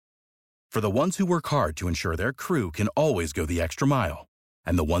For the ones who work hard to ensure their crew can always go the extra mile,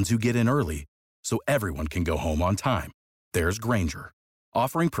 and the ones who get in early so everyone can go home on time, there's Grainger,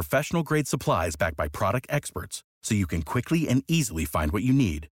 offering professional-grade supplies backed by product experts so you can quickly and easily find what you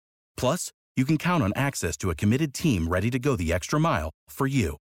need. Plus, you can count on access to a committed team ready to go the extra mile for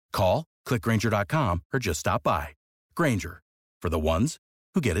you. Call, click Grainger.com, or just stop by. Grainger, for the ones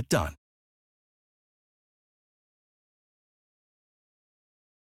who get it done.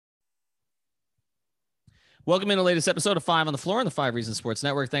 Welcome in the latest episode of 5 on the Floor on the 5 Reasons Sports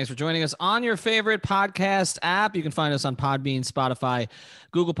Network. Thanks for joining us on your favorite podcast app. You can find us on Podbean, Spotify,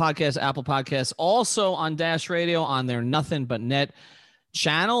 Google Podcasts, Apple Podcasts, also on Dash Radio on their Nothing But Net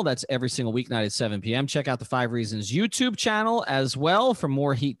channel. That's every single weeknight at 7 p.m. Check out the 5 Reasons YouTube channel as well for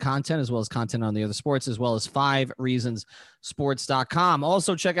more Heat content, as well as content on the other sports, as well as 5reasonsports.com.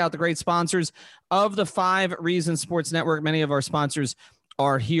 Also, check out the great sponsors of the 5 Reasons Sports Network. Many of our sponsors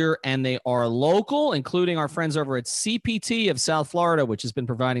are here and they are local, including our friends over at CPT of South Florida, which has been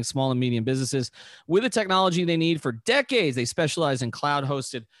providing small and medium businesses with the technology they need for decades. They specialize in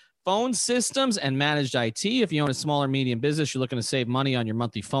cloud-hosted phone systems and managed IT. If you own a small or medium business, you're looking to save money on your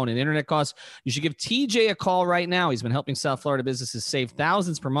monthly phone and internet costs, you should give TJ a call right now. He's been helping South Florida businesses save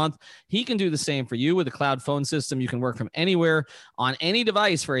thousands per month. He can do the same for you with a cloud phone system. You can work from anywhere on any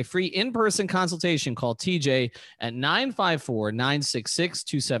device. For a free in-person consultation, call TJ at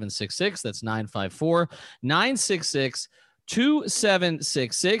 954-966-2766. That's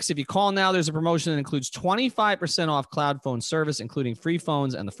 954-966-2766. If you call now, there's a promotion that includes 25% off cloud phone service, including free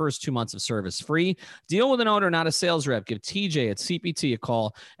phones and the first 2 months of service free. Deal with an owner, not a sales rep. Give TJ at CPT a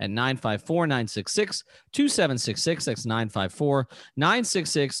call at 954-966-2766. That's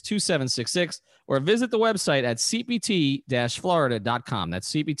 954-966-2766. Or visit the website at cpt-florida.com.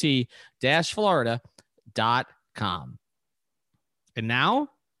 That's cpt-florida.com. And now,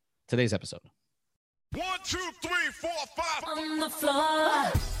 today's episode. 1, 2, 3, 4, 5 on the floor.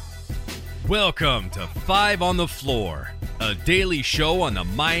 Welcome to 5 on the Floor, a daily show on the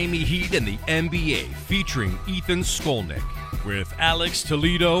Miami Heat and the NBA featuring Ethan Skolnick with Alex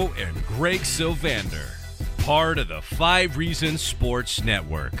Toledo and Greg Sylvander, part of the 5 Reasons Sports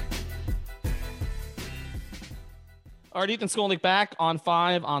Network. All right, Ethan Skolnick back on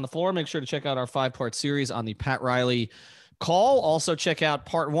 5 on the Floor. Make sure to check out our 5-part series on the Pat Riley call. Also check out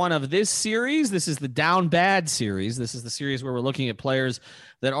part 1 of this series. This is the Down Bad series. This is the series where we're looking at players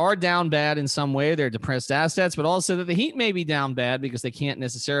that are down bad in some way. They're depressed assets, but also that the Heat may be down bad because they can't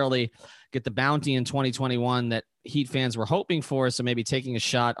necessarily get the bounty in 2021 that Heat fans were hoping for. So maybe taking a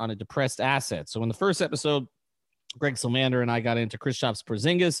shot on a depressed asset. So in the first episode, Greg Sylvander and I got into Kristaps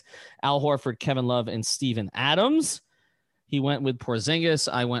Porzingis, Al Horford, Kevin Love, and Steven Adams. He went with Porzingis.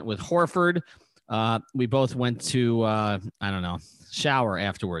 I went with Horford. We both went to, shower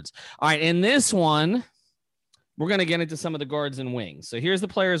afterwards. All right, in this one, we're going to get into some of the guards and wings. So here's the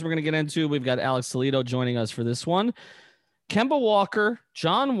players we're going to get into. We've got Alex Toledo joining us for this one. Kemba Walker,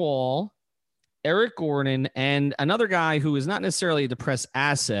 John Wall, Eric Gordon, and another guy who is not necessarily a depressed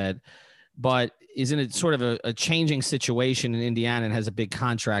asset, but is in a sort of a changing situation in Indiana and has a big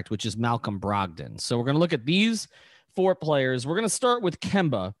contract, which is Malcolm Brogdon. So we're going to look at these 4 players. We're going to start with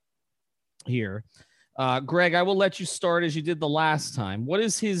Kemba here. Greg, I will let you start as you did the last time. What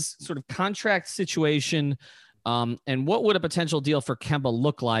is his sort of contract situation, and what would a potential deal for Kemba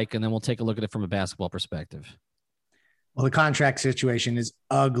look like? And then we'll take a look at it from a basketball perspective. Well, the contract situation is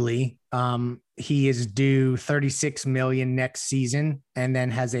ugly. He is due $36 million next season and then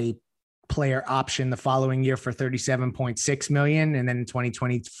has a player option the following year for $37.6 million. And then in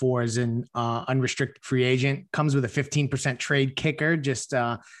 2024 is an unrestricted free agent. Comes with a 15% trade kicker just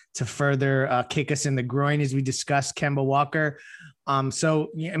to further kick us in the groin, as we discussed Kemba Walker.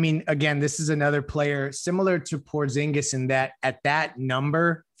 Again, this is another player similar to Porzingis in that at that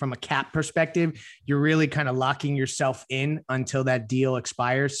number from a cap perspective, you're really kind of locking yourself in until that deal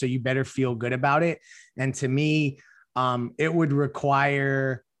expires. So you better feel good about it. And to me, it would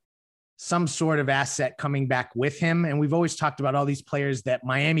require some sort of asset coming back with him. And we've always talked about all these players that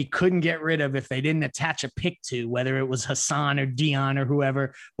Miami couldn't get rid of if they didn't attach a pick to, whether it was Hassan or Dion or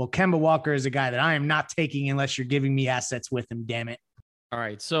whoever. Well, Kemba Walker is a guy that I am not taking unless you're giving me assets with him, damn it. All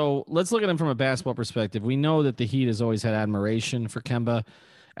right, so let's look at him from a basketball perspective. We know that the Heat has always had admiration for Kemba.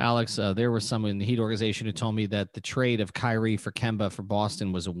 Alex, there was someone in the Heat organization who told me that the trade of Kyrie for Kemba for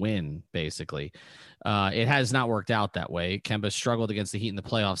Boston was a win, basically. It has not worked out that way. Kemba struggled against the Heat in the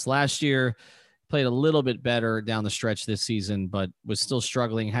playoffs last year, played a little bit better down the stretch this season, but was still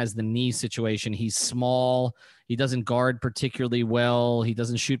struggling, has the knee situation. He's small. He doesn't guard particularly well. He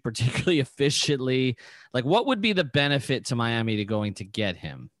doesn't shoot particularly efficiently. Like, what would be the benefit to Miami to going to get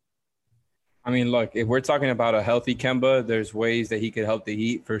him? I mean, look, if we're talking about a healthy Kemba, there's ways that he could help the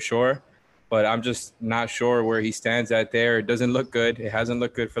Heat for sure. But I'm just not sure where he stands at there. It doesn't look good. It hasn't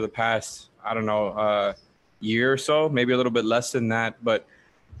looked good for the past, I don't know, year or so, maybe a little bit less than that. But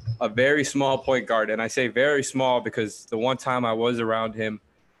a very small point guard. And I say very small because the one time I was around him,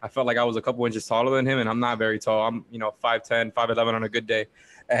 I felt like I was a couple inches taller than him. And I'm not very tall. I'm, 5'10", 5'11" on a good day.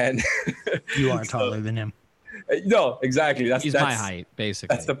 And You are taller than him. No, exactly. He's my height,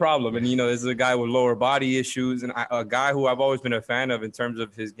 basically. That's the problem. And, this is a guy with lower body issues and a guy who I've always been a fan of in terms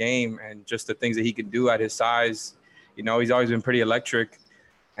of his game and just the things that he can do at his size. He's always been pretty electric.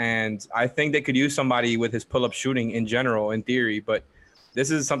 And I think they could use somebody with his pull-up shooting in general, in theory. But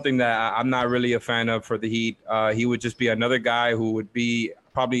this is something that I'm not really a fan of for the Heat. He would just be another guy who would be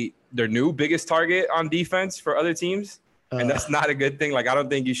probably their new biggest target on defense for other teams. And that's not a good thing. Like, I don't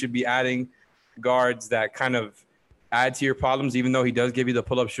think you should be adding guards that kind of add to your problems, even though he does give you the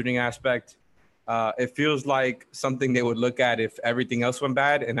pull-up shooting aspect. It feels like something they would look at if everything else went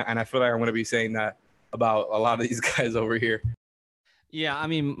bad. And I feel like I'm going to be saying that about a lot of these guys over here. Yeah, I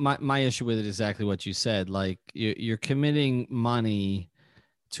mean, my issue with it is exactly what you said. Like, you're committing money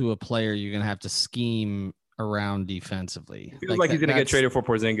to a player you're going to have to scheme around defensively. Feels like he's going to get traded for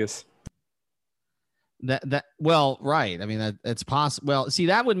Porzingis. Well, right. I mean, that's possible. Well, see,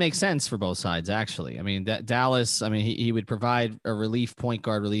 that would make sense for both sides, actually. I mean, Dallas, I mean, he would provide a relief point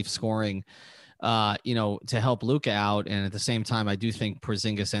guard, relief scoring, to help Luka out. And at the same time, I do think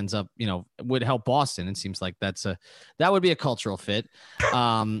Porzingis ends up, would help Boston. It seems like that would be a cultural fit.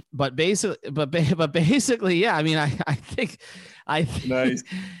 But basically, yeah, I mean, I think nice.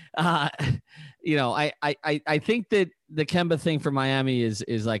 I think that the Kemba thing for Miami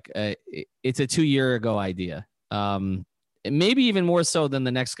is like it's a 2-year ago idea. Maybe even more so than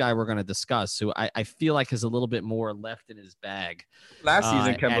the next guy we're going to discuss, who I feel like has a little bit more left in his bag. Last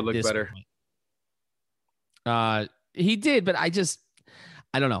season, Kemba looked better. He did, but I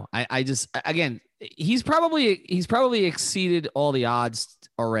don't know. I just, again, he's probably exceeded all the odds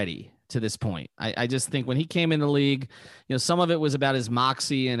already to this point. I just think when he came in the league, some of it was about his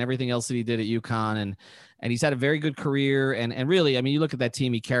moxie and everything else that he did at UConn, and he's had a very good career. And really, I mean, you look at that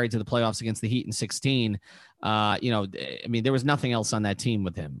team he carried to the playoffs against the Heat in 2016. I mean, there was nothing else on that team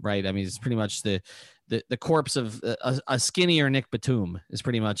with him, right? I mean, it's pretty much the corpse of a skinnier Nick Batum is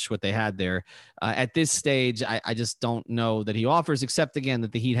pretty much what they had there. At this stage, I just don't know that he offers, except again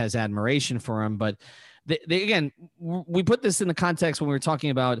that the Heat has admiration for him. But again, we put this in the context when we were talking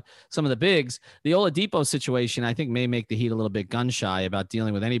about some of the bigs. The Oladipo situation, I think, may make the Heat a little bit gun shy about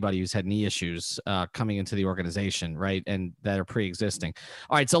dealing with anybody who's had knee issues coming into the organization, right? And that are pre-existing.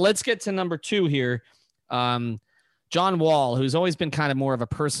 All right, so let's get to number 2 here. John Wall, who's always been kind of more of a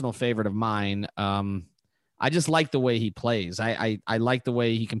personal favorite of mine. I just like the way he plays. I like the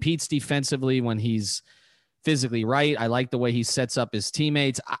way he competes defensively when he's physically right. I like the way he sets up his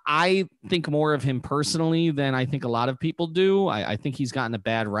teammates. I think more of him personally than I think a lot of people do. I think he's gotten a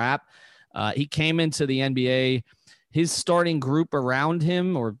bad rap. He came into the NBA, his starting group around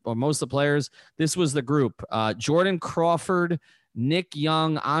him, or most of the players, this was the group. Jordan Crawford, Nick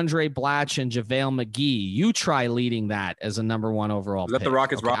Young, Andre Blatch, and JaVale McGee. You try leading that as a number 1 overall pick. Is that the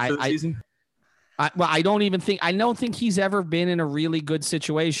Rockets roster this season? I don't think he's ever been in a really good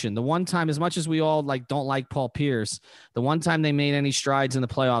situation. The one time, as much as we all don't like Paul Pierce, the one time they made any strides in the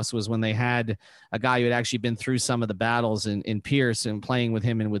playoffs was when they had a guy who had actually been through some of the battles in Pierce and playing with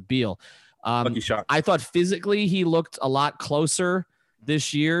him and with Beal. Lucky shot. I thought physically he looked a lot closer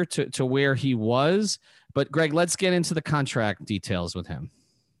this year to where he was. But Greg, let's get into the contract details with him.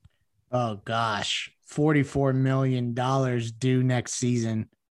 Oh gosh, $44 million due next season.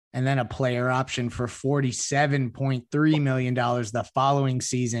 And then a player option for $47.3 million the following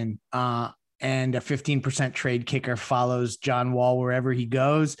season. And a 15% trade kicker follows John Wall wherever he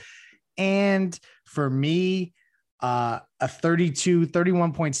goes. And for me, a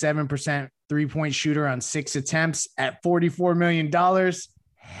 31.7% three-point shooter on 6 attempts at $44 million.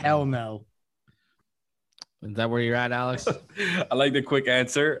 Hell no. Is that where you're at, Alex? I like the quick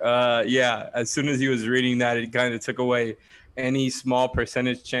answer. Yeah, as soon as he was reading that, it kind of took away any small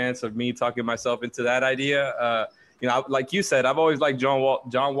percentage chance of me talking myself into that idea. Like you said, I've always liked John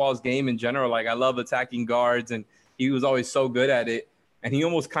Wall's game in general. Like, I love attacking guards, and he was always so good at it. And he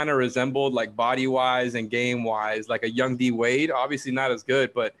almost kind of resembled, like, body-wise and game-wise, like a young D Wade. Obviously not as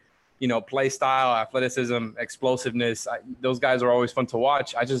good, but, play style, athleticism, explosiveness, those guys are always fun to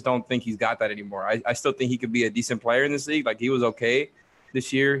watch. I just don't think he's got that anymore. I still think he could be a decent player in this league. Like, he was okay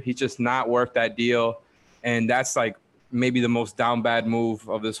this year. He's just not worth that deal. And that's, like, maybe the most down bad move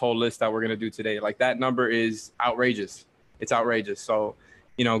of this whole list that we're going to do today. Like, that number is outrageous. It's outrageous. So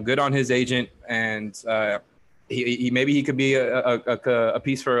good on his agent, and he maybe he could be a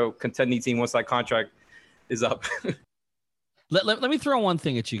piece for a contending team once that contract is up. Let me throw one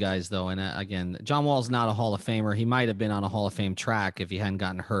thing at you guys, though. And again, John Wall's not a Hall of Famer. He might have been on a Hall of Fame track if he hadn't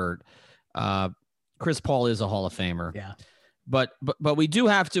gotten hurt. Chris Paul is a Hall of Famer. Yeah. But we do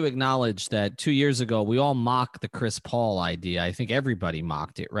have to acknowledge that 2 years ago, we all mocked the Chris Paul idea. I think everybody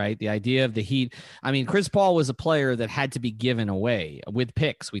mocked it, right? The idea of the Heat. I mean, Chris Paul was a player that had to be given away with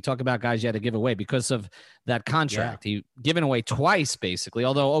picks. We talk about guys you had to give away because of that contract. Yeah. He given away twice, basically,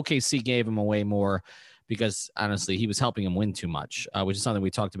 although OKC gave him away more because, honestly, he was helping him win too much, which is something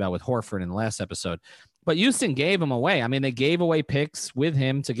we talked about with Horford in the last episode. But Houston gave him away. I mean, they gave away picks with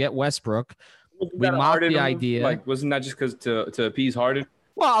him to get Westbrook. We mocked the idea. Like, wasn't that just because to appease Harden?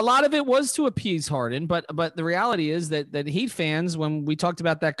 Well, a lot of it was to appease Harden, but the reality is that Heat fans, when we talked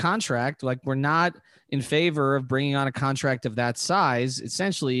about that contract, like, we're not in favor of bringing on a contract of that size.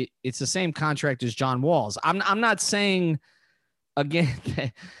 Essentially, it's the same contract as John Wall's. I'm not saying, again,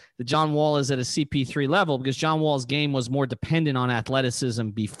 that John Wall is at a CP3 level, because John Wall's game was more dependent on athleticism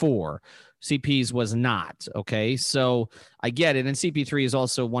before. CP's was not. Okay. So I get it. And CP3 is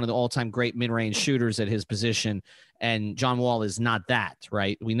also one of the all-time great mid-range shooters at his position. And John Wall is not that,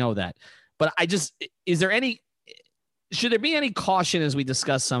 right? We know that. But should there be any caution as we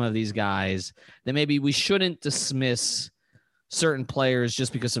discuss some of these guys that maybe we shouldn't dismiss certain players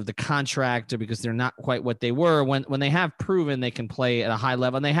just because of the contract or because they're not quite what they were when they have proven they can play at a high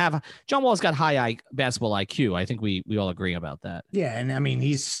level? And John Wall's got high basketball IQ. I think we all agree about that. Yeah. And I mean,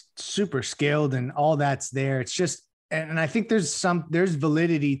 he's super skilled and all that's there. It's just, and I think there's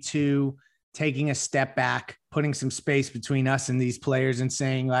validity to taking a step back, putting some space between us and these players and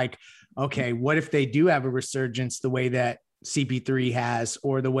saying, like, okay, what if they do have a resurgence the way that CP3 has,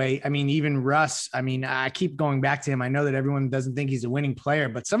 or the way, I mean, even Russ, I mean, I keep going back to him. I know that everyone doesn't think he's a winning player,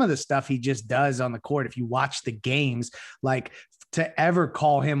 but some of the stuff he just does on the court, if you watch the games, like, to ever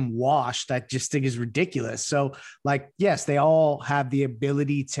call him washed, I just think is ridiculous. So, like, yes, they all have the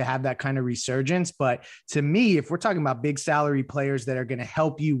ability to have that kind of resurgence. But to me, if we're talking about big salary players that are going to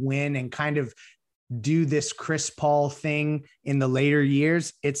help you win and kind of do this Chris Paul thing in the later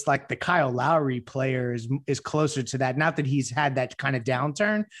years, it's like the Kyle Lowry player is closer to that. Not that he's had that kind of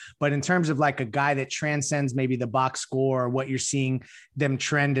downturn, but in terms of like a guy that transcends maybe the box score or what you're seeing them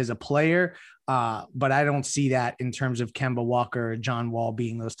trend as a player. But I don't see that in terms of Kemba Walker or John Wall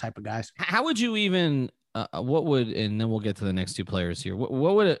being those type of guys. How would you even what would, and then we'll get to the next two players here.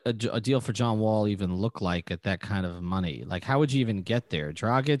 What would a deal for John Wall even look like at that kind of money? Like, how would you even get there?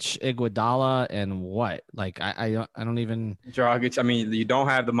 Dragic, Iguodala, and what? Like, I don't even. Dragic. I mean, you don't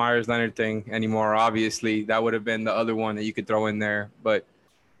have the Myers Leonard thing anymore. Obviously, that would have been the other one that you could throw in there. But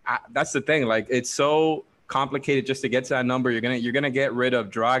that's the thing. Like, it's so complicated just to get to that number. You're gonna get rid of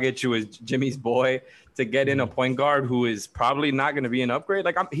Dragic, who is Jimmy's boy, to get in a point guard who is probably not going to be an upgrade.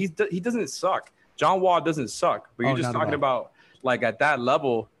 Like, he doesn't suck. John Wall doesn't suck, but you're just talking about, like, at that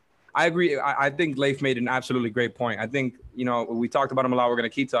level. I agree. I think Leif made an absolutely great point. I think, we talked about him a lot. We're going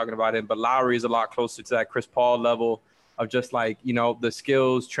to keep talking about him, but Lowry is a lot closer to that Chris Paul level of just, like, the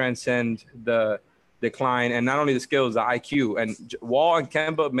skills transcend the decline, and not only the skills, the IQ. And Wall and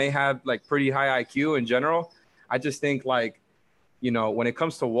Kemba may have, like, pretty high IQ in general. I just think, like, when it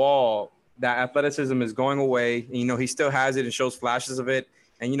comes to Wall, that athleticism is going away. He still has it and shows flashes of it.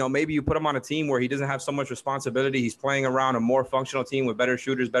 And, maybe you put him on a team where he doesn't have so much responsibility. He's playing around a more functional team with better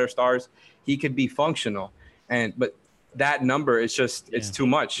shooters, better stars. He could be functional. But that number is just, it's too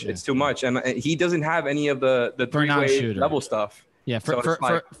much. Yeah. It's too much. And he doesn't have any of the three-way level stuff. Yeah, for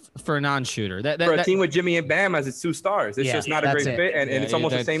a non-shooter. For a team with Jimmy and Bam as its two stars, it's just not a great fit. And it's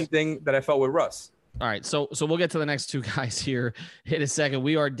almost the same thing that I felt with Russ. All right, so we'll get to the next two guys here in a second.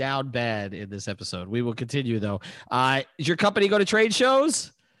 We are down bad in this episode. We will continue, though. Does your company go to trade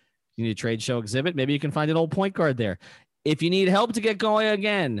shows? You need a trade show exhibit? Maybe you can find an old point guard there. If you need help to get going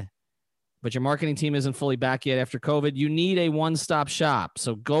again, but your marketing team isn't fully back yet after COVID, you need a one-stop shop.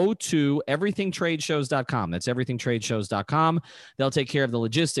 So go to everythingtradeshows.com. That's everythingtradeshows.com. They'll take care of the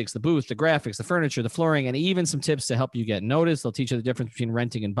logistics, the booth, the graphics, the furniture, the flooring, and even some tips to help you get noticed. They'll teach you the difference between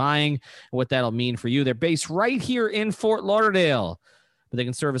renting and buying and what that'll mean for you. They're based right here in Fort Lauderdale, but they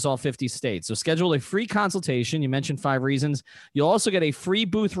can service all 50 states. So schedule a free consultation. You mentioned 5 reasons. You'll also get a free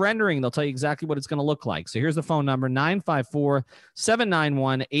booth rendering. They'll tell you exactly what it's going to look like. So here's the phone number,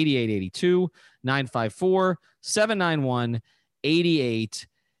 954-791-8882,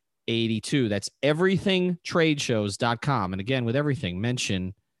 954-791-8882. That's everythingtradeshows.com. And again, with everything,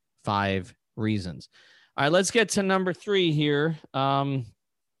 mention 5 reasons. All right, let's get to number 3 here. Let's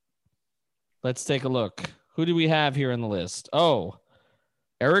take a look. Who do we have here on the list? Oh,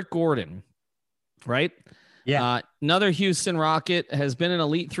 Eric Gordon, right? Yeah. Another Houston Rocket, has been an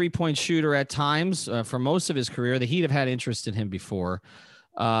elite 3-point shooter at times for most of his career. The Heat have had interest in him before,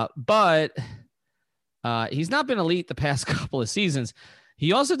 but he's not been elite the past couple of seasons.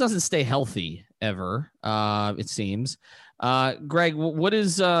 He also doesn't stay healthy ever, it seems. Greg, what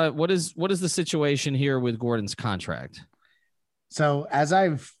is the situation here with Gordon's contract? So as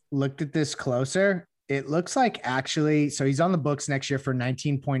I've looked at this closer, it looks like actually, so he's on the books next year for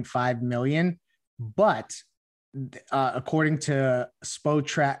 19.5 million, but according to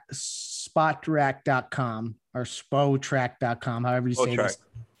Spotrac.com or Spotrac.com, however you say this.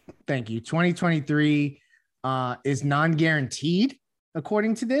 Thank you. 2023 is non-guaranteed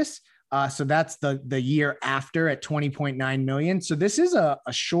according to this. So that's the year after at 20.9 million. So this is a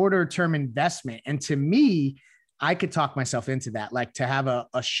shorter term investment. And to me, I could talk myself into that, like to have a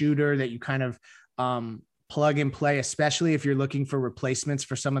shooter that you kind of plug and play, especially if you're looking for replacements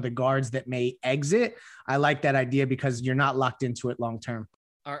for some of the guards that may exit. I like that idea because you're not locked into it long term.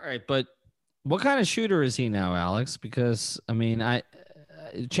 All right. But what kind of shooter is he now, Alex? Because I mean,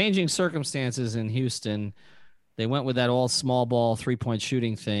 changing circumstances in Houston, they went with that all small ball 3-point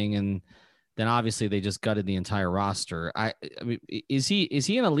shooting thing, and then obviously they just gutted the entire roster. I mean, is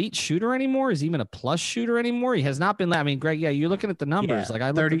he an elite shooter anymore? Is he even a plus shooter anymore? He has not been. I mean, Greg, yeah, you're looking at the numbers. Yeah, like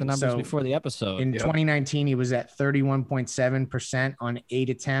I looked at the numbers before the episode. In 2019, he was at 31.7% on 8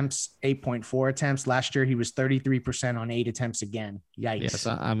 attempts, 8.4 attempts. Last year, he was 33% on 8 attempts again. Yikes. Yes,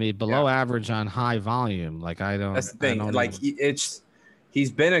 I mean, below average on high volume. Like I don't. That's the thing. Like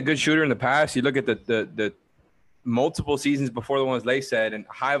he's been a good shooter in the past. You look at the multiple seasons before the ones Lay said, and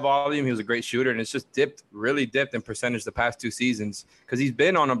high volume, he was a great shooter, and it's just really dipped in percentage the past 2 seasons because he's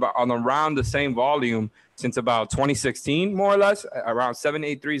been on around the same volume since about 2016, more or less, around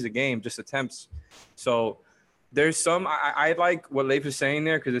 7-8 threes a game, just attempts. So there's some I like what Leif is saying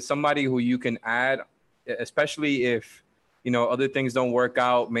there because it's somebody who you can add, especially if other things don't work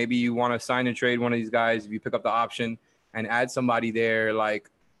out. Maybe you want to sign and trade one of these guys if you pick up the option and add somebody there. Like,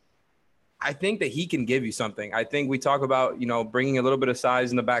 I think that he can give you something. I think we talk about, bringing a little bit of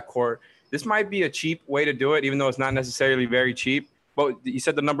size in the backcourt. This might be a cheap way to do it, even though it's not necessarily very cheap. But you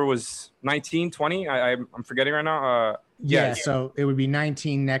said the number was 19, 20? I'm forgetting right now. Yeah, so it would be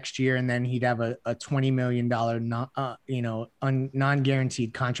 19 next year, and then he'd have a $20 million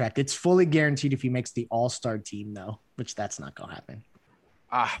non-guaranteed contract. It's fully guaranteed if he makes the All-Star team, though, which that's not going to happen.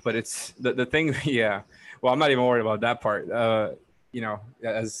 But it's the thing. Yeah. Well, I'm not even worried about that part.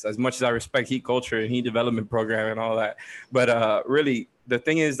 As much as I respect Heat culture and Heat development program and all that, but really the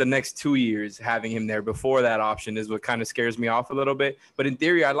thing is the next 2 years having him there before that option is what kind of scares me off a little bit. But in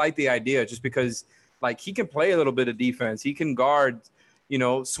theory, I like the idea just because like he can play a little bit of defense. He can guard,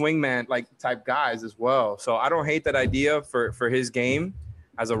 swingman like type guys as well. So I don't hate that idea for his game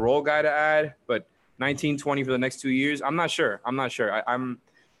as a role guy to add, but 19, 20 for the next 2 years. I'm not sure.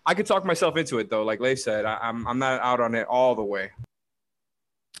 I could talk myself into it though. Like Leif said, I'm not out on it all the way.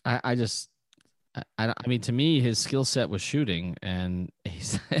 I mean, to me, his skill set was shooting, and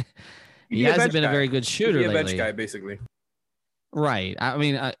he hasn't been a very good shooter lately. Bench guy, basically. Right. I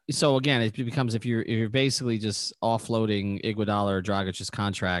mean, so again, it becomes if you're basically just offloading Iguodala or Dragic's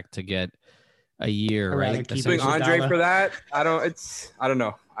contract to get a year, right? Keeping Andre for that, I don't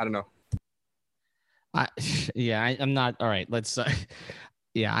know. I'm not. All right, let's.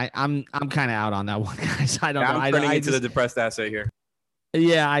 I'm kind of out on that one, guys. I don't know. I'm turning into the depressed asset here.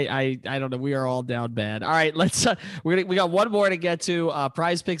 Yeah, I don't know. We are all down bad. All right, let's we got one more to get to.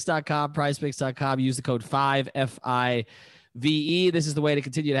 Prizepicks.com. Use the code 5FIVE. This is the way to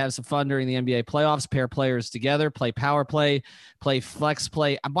continue to have some fun during the NBA playoffs. Pair players together, play power play flex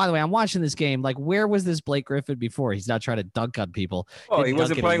play. By the way, I'm watching this game. Like, where was this Blake Griffin before? He's not trying to dunk on people. Oh, he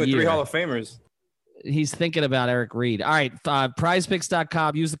wasn't playing with 3 Hall of Famers. He's thinking about Eric Reed. All right,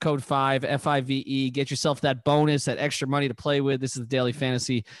 prizepicks.com. Use the code 5FIVE. Get yourself that bonus, that extra money to play with. This is the Daily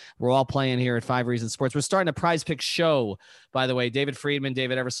Fantasy. We're all playing here at 5 Reasons Sports. We're starting a Prize Picks show, by the way. David Friedman,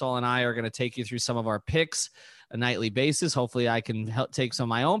 David Eversole, and I are going to take you through some of our picks a nightly basis. Hopefully I can help take some of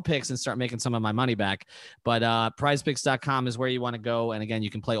my own picks and start making some of my money back. But prizepicks.com is where you want to go. And again, you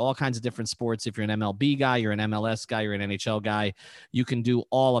can play all kinds of different sports. If you're an MLB guy, you're an MLS guy, you're an NHL guy, you can do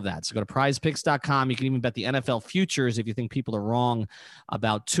all of that. So go to prizepicks.com. You can even bet the NFL futures. If you think people are wrong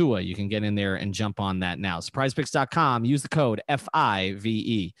about Tua, you can get in there and jump on that now. So prizepicks.com, use the code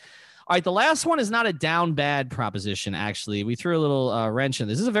FIVE. All right, the last one is not a down bad proposition, actually. We threw a little wrench in.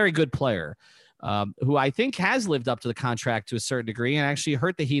 This is a very good player. Who I think has lived up to the contract to a certain degree and actually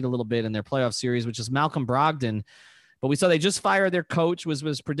hurt the Heat a little bit in their playoff series, which is Malcolm Brogdon. But we saw they just fired their coach,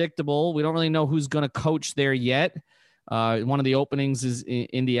 was predictable. We don't really know who's going to coach there yet. One of the openings is in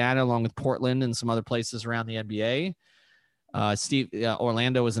Indiana, along with Portland and some other places around the NBA.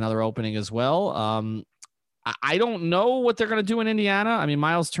 Orlando is another opening as well. I don't know what they're going to do in Indiana. I mean,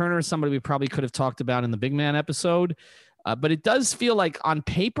 Miles Turner is somebody we probably could have talked about in the big man episode, but it does feel like on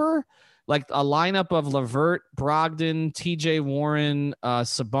paper, like a lineup of LeVert, Brogdon, TJ Warren,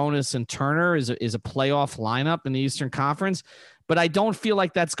 Sabonis, and Turner is a playoff lineup in the Eastern Conference. But I don't feel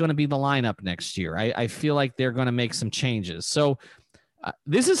like that's going to be the lineup next year. I feel like they're going to make some changes. So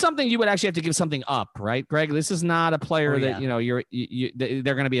this is something you would actually have to give something up, right, Greg? This is not a player that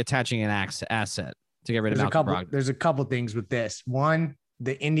they're going to be attaching an asset to get rid of Malcolm Brogdon. There's a couple things with this. One,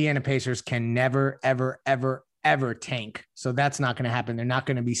 the Indiana Pacers can never, ever, ever, ever tank. So that's not going to happen. They're not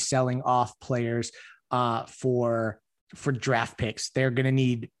going to be selling off players for draft picks. They're going to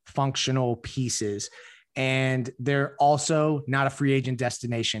need functional pieces. And they're also not a free agent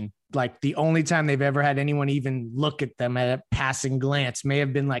destination. Like the only time they've ever had anyone even look at them at a passing glance may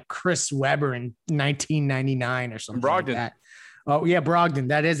have been like Chris Webber in 1999 or something like that. Oh yeah, Brogdon.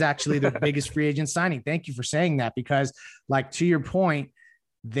 That is actually the biggest free agent signing. Thank you for saying that, because like to your point,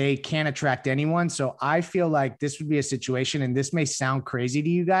 they can't attract anyone. So I feel like this would be a situation, and this may sound crazy to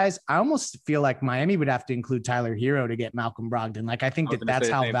you guys. I almost feel like Miami would have to include Tyler Hero to get Malcolm Brogdon. Like, I think that's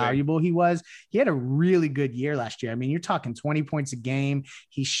how valuable he was. He had a really good year last year. I mean, you're talking 20 points a game.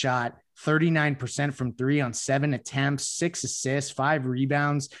 He shot 39% from 3 on 7 attempts, 6 assists, 5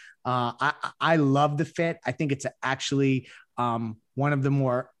 rebounds. I love the fit. I think it's actually one of the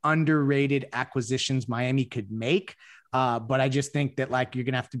more underrated acquisitions Miami could make. But I just think that like you're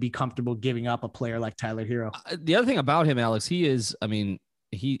going to have to be comfortable giving up a player like Tyler Hero. The other thing about him, Alex, he is, I mean,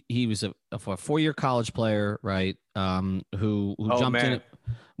 he was a 4-year college player, right? Who jumped in,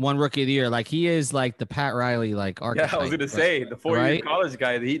 won rookie of the year. Like he is like the Pat Riley, like archetype. Yeah, I was going to say the 4-year college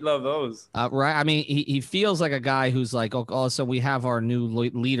guy. The Heat love those. Right. I mean, he feels like a guy who's like, also we have our new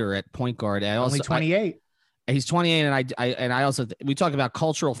leader at point guard. Only 28. He's 28, and I also we talk about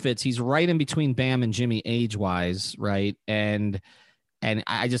cultural fits. He's right in between Bam and Jimmy age wise, right? And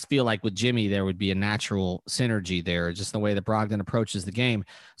I just feel like with Jimmy there would be a natural synergy there, just the way that Brogdon approaches the game.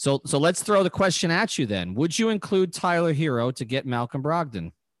 So let's throw the question at you then. Would you include Tyler Hero to get Malcolm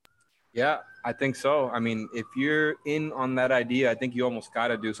Brogdon? Yeah, I think so. I mean, if you're in on that idea, I think you almost got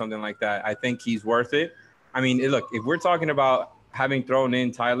to do something like that. I think he's worth it. I mean, look, if we're talking about having thrown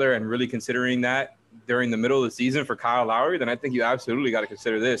in Tyler and really considering that during the middle of the season for Kyle Lowry, then I think you absolutely got to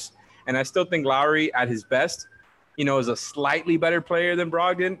consider this. And I still think Lowry at his best, is a slightly better player than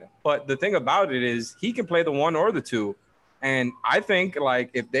Brogdon. But the thing about it is he can play the 1 or the 2. And I think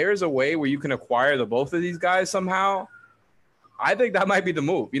like if there's a way where you can acquire the both of these guys somehow, I think that might be the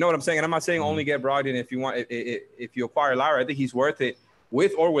move. You know what I'm saying? And I'm not saying only get Brogdon if you want, if you acquire Lowry. I think he's worth it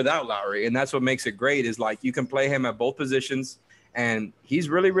with or without Lowry. And that's what makes it great is like you can play him at both positions. And he's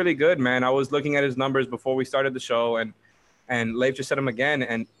really, really good, man. I was looking at his numbers before we started the show, and Leif just said them again.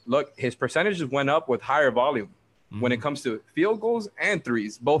 And look, his percentages went up with higher volume when it comes to field goals and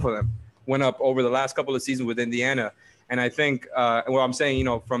threes. Both of them went up over the last couple of seasons with Indiana. And I think, I'm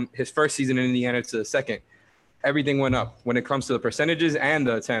saying, from his first season in Indiana to the second, everything went up when it comes to the percentages and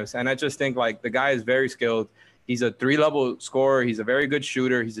the attempts. And I just think, like, the guy is very skilled. He's a 3-level scorer. He's a very good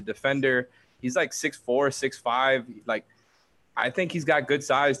shooter. He's a defender. He's like 6'4", 6'5", like, I think he's got good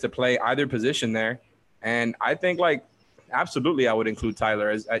size to play either position there. And I think, like, absolutely I would include Tyler.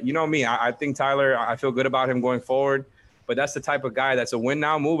 As you know me, I think Tyler, I feel good about him going forward. But that's the type of guy that's a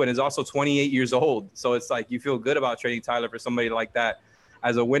win-now move and is also 28 years old. So it's like you feel good about trading Tyler for somebody like that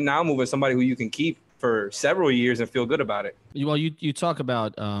as a win-now move and somebody who you can keep for several years and feel good about it. Well, you talk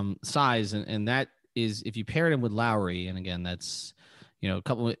about size, and that is if you paired him with Lowry, and again, that's,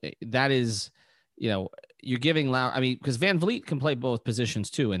 that is, you're giving Lowry, I mean, because Van Vliet can play both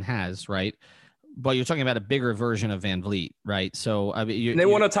positions too and has, right? But you're talking about a bigger version of Van Vliet, right? So I mean, they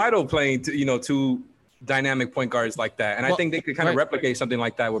won a title playing, two dynamic point guards like that, and I think they could kind of replicate something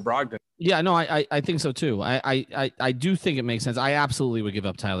like that with Brogdon. Yeah, no, I think so too. I do think it makes sense. I absolutely would give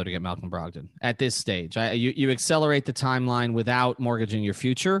up Tyler to get Malcolm Brogdon at this stage. You accelerate the timeline without mortgaging your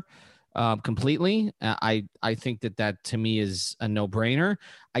future completely. I think that to me is a no-brainer.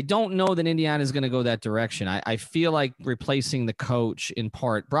 I don't know that Indiana is going to go that direction. I feel like replacing the coach in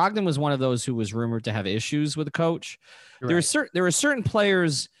part. Brogdon was one of those who was rumored to have issues with the coach. Right. There are certain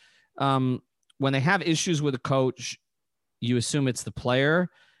players when they have issues with a coach, you assume it's the player,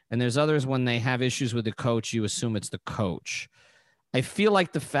 and there's others when they have issues with the coach, you assume it's the coach. I feel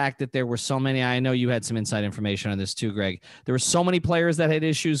like the fact that there were so many, I know you had some inside information on this too, Greg. There were so many players that had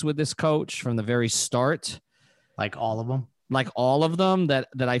issues with this coach from the very start. Like all of them? like all of them, that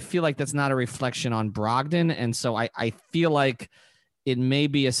I feel like that's not a reflection on Brogdon. And so I feel like it may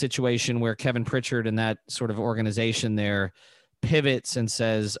be a situation where Kevin Pritchard and that sort of organization there pivots and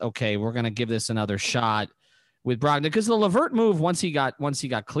says, okay, we're going to give this another shot with Brogdon, because the LeVert move, once he got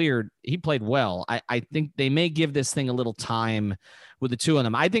cleared, he played well. I think they may give this thing a little time with the two of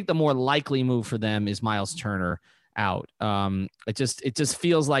them. I think the more likely move for them is Miles Turner out. It just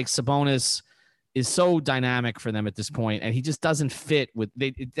feels like Sabonis is so dynamic for them at this point, and he just doesn't fit with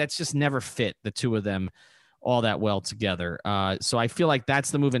that's just never fit the two of them all that well together. So I feel like that's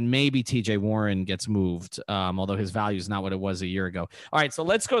the move, and maybe TJ Warren gets moved, although his value is not what it was a year ago. All right, so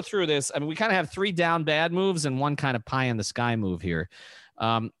let's go through this. I mean, we kind of have 3 down bad moves and 1 kind of pie in the sky move here.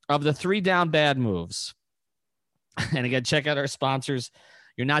 Of the 3 down bad moves, and again, check out our sponsors.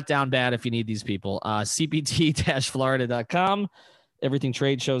 You're not down bad if you need these people. CPT-Florida.com,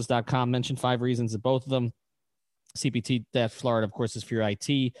 everythingtradeshows.com. Mention 5 reasons of both of them. CPT-Florida, of course, is for your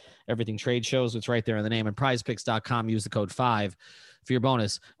IT. Everything Trade Shows, it's right there in the name. And prizepicks.com, use the code 5 for your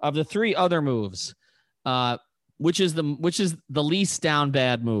bonus. Of the 3 other moves, which is the least down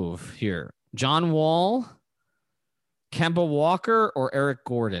bad move here? John Wall, Kemba Walker, or Eric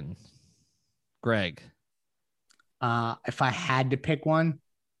Gordon? Greg. If I had to pick one,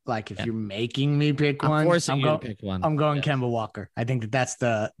 like if you're making me pick one, pick one. I'm going Kemba Walker. I think that's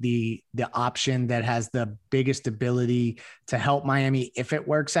the option that has the biggest ability to help Miami if it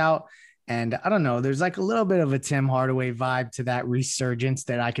works out. And I don't know, there's like a little bit of a Tim Hardaway vibe to that resurgence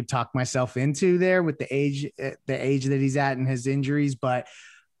that I could talk myself into there with the age that he's at and his injuries. But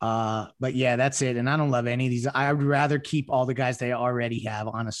yeah, that's it. And I don't love any of these. I would rather keep all the guys they already have,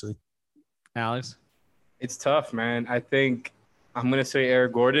 honestly. Alex? It's tough, man. I think I'm going to say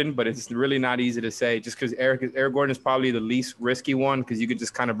Eric Gordon, but it's really not easy to say just because Eric Gordon is probably the least risky one because you could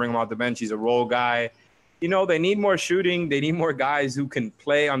just kind of bring him off the bench. He's a role guy. You know, they need more shooting. They need more guys who can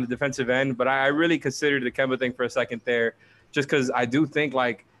play on the defensive end. But I really considered the Kemba thing for a second there just because I do think,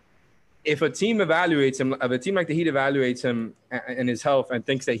 like, if a team evaluates him, if a team like the Heat evaluates him and his health and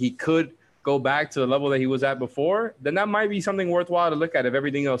thinks that he could go back to the level that he was at before, then that might be something worthwhile to look at if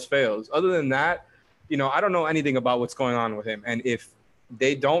everything else fails. Other than that, you know, I don't know anything about what's going on with him. And if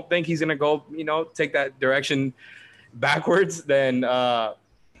they don't think he's going to go, you know, take that direction backwards, then I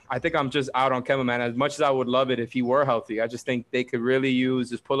think I'm just out on Kemba, man. As much as I would love it if he were healthy, I just think they could really use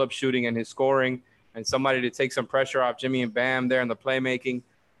his pull-up shooting and his scoring and somebody to take some pressure off Jimmy and Bam there in the playmaking.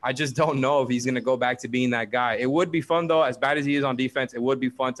 I just don't know if he's going to go back to being that guy. It would be fun, though. As bad as he is on defense, it would be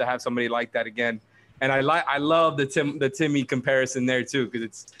fun to have somebody like that again. And I love the Timmy comparison there, too, because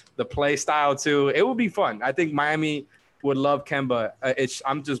it's the play style, too. It would be fun. I think Miami would love Kemba.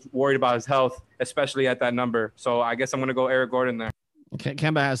 I'm just worried about his health, especially at that number. So I guess I'm going to go Eric Gordon there.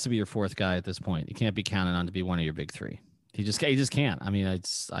 Kemba has to be your 4th guy at this point. You can't be counting on to be one of your big 3. He just can't. I mean,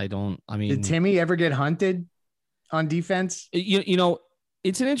 did Timmy ever get hunted on defense? You know,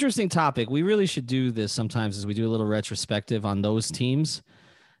 it's an interesting topic. We really should do this sometimes as we do a little retrospective on those teams,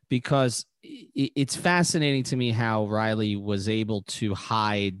 because it's fascinating to me how Riley was able to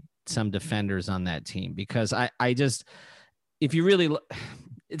hide some defenders on that team, because I just, if you really,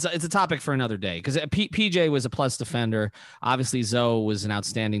 it's a topic for another day, because PJ was a plus defender. Obviously Zoe was an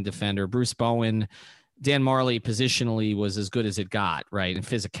outstanding defender. Bruce Bowen, Dan Marley positionally was as good as it got, right? And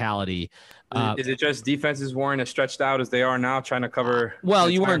physicality. Is it just defenses weren't as stretched out as they are now, trying to cover? Well,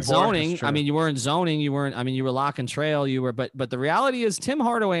 you weren't zoning. I mean, you weren't zoning. You weren't. I mean, you were lock and trail. You were, but the reality is, Tim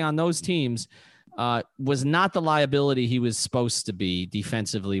Hardaway on those teams was not the liability he was supposed to be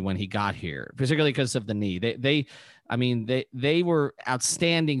defensively when he got here, particularly because of the knee. They were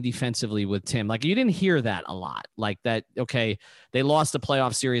outstanding defensively with Tim. Like, you didn't hear that a lot. Like that, okay, they lost a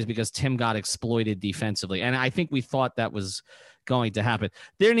playoff series because Tim got exploited defensively. And I think we thought that was going to happen.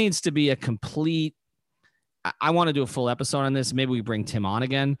 There needs to be a complete, I want to do a full episode on this. Maybe we bring Tim on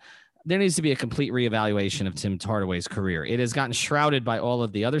again. There needs to be a complete reevaluation of Tim Hardaway's career. It has gotten shrouded by all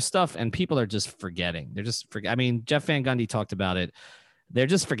of the other stuff, and people are just forgetting. They're just I mean, Jeff Van Gundy talked about it. They're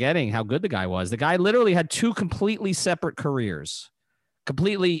just forgetting how good the guy was. The guy literally had 2 completely separate careers,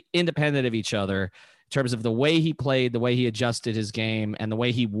 completely independent of each other in terms of the way he played, the way he adjusted his game, and the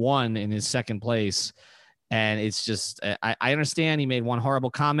way he won in his 2nd place. And it's just, I understand he made one horrible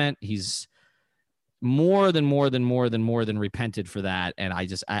comment. He's more than repented for that. And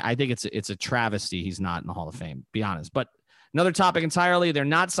I think it's a travesty he's not in the Hall of Fame, be honest. But another topic entirely, they're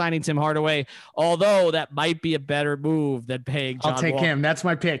not signing Tim Hardaway, although that might be a better move than paying John Wall. I'll take him. That's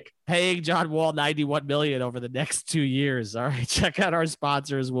my pick. Paying John Wall $91 million over the next 2 years. All right, check out our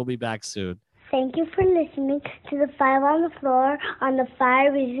sponsors. We'll be back soon. Thank you for listening to the 5 on the Floor on the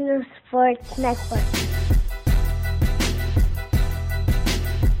 5 Regional Sports Network.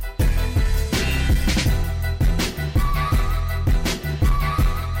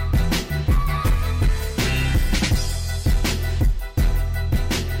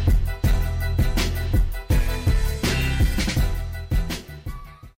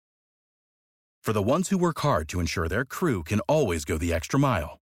 For the ones who work hard to ensure their crew can always go the extra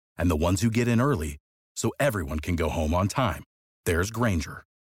mile, and the ones who get in early so everyone can go home on time, there's Grainger,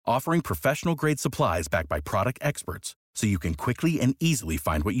 offering professional-grade supplies backed by product experts so you can quickly and easily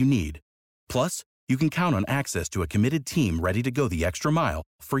find what you need. Plus, you can count on access to a committed team ready to go the extra mile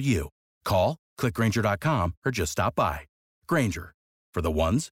for you. Call, click Grainger.com, or just stop by. Grainger, for the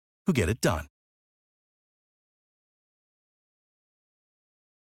ones who get it done.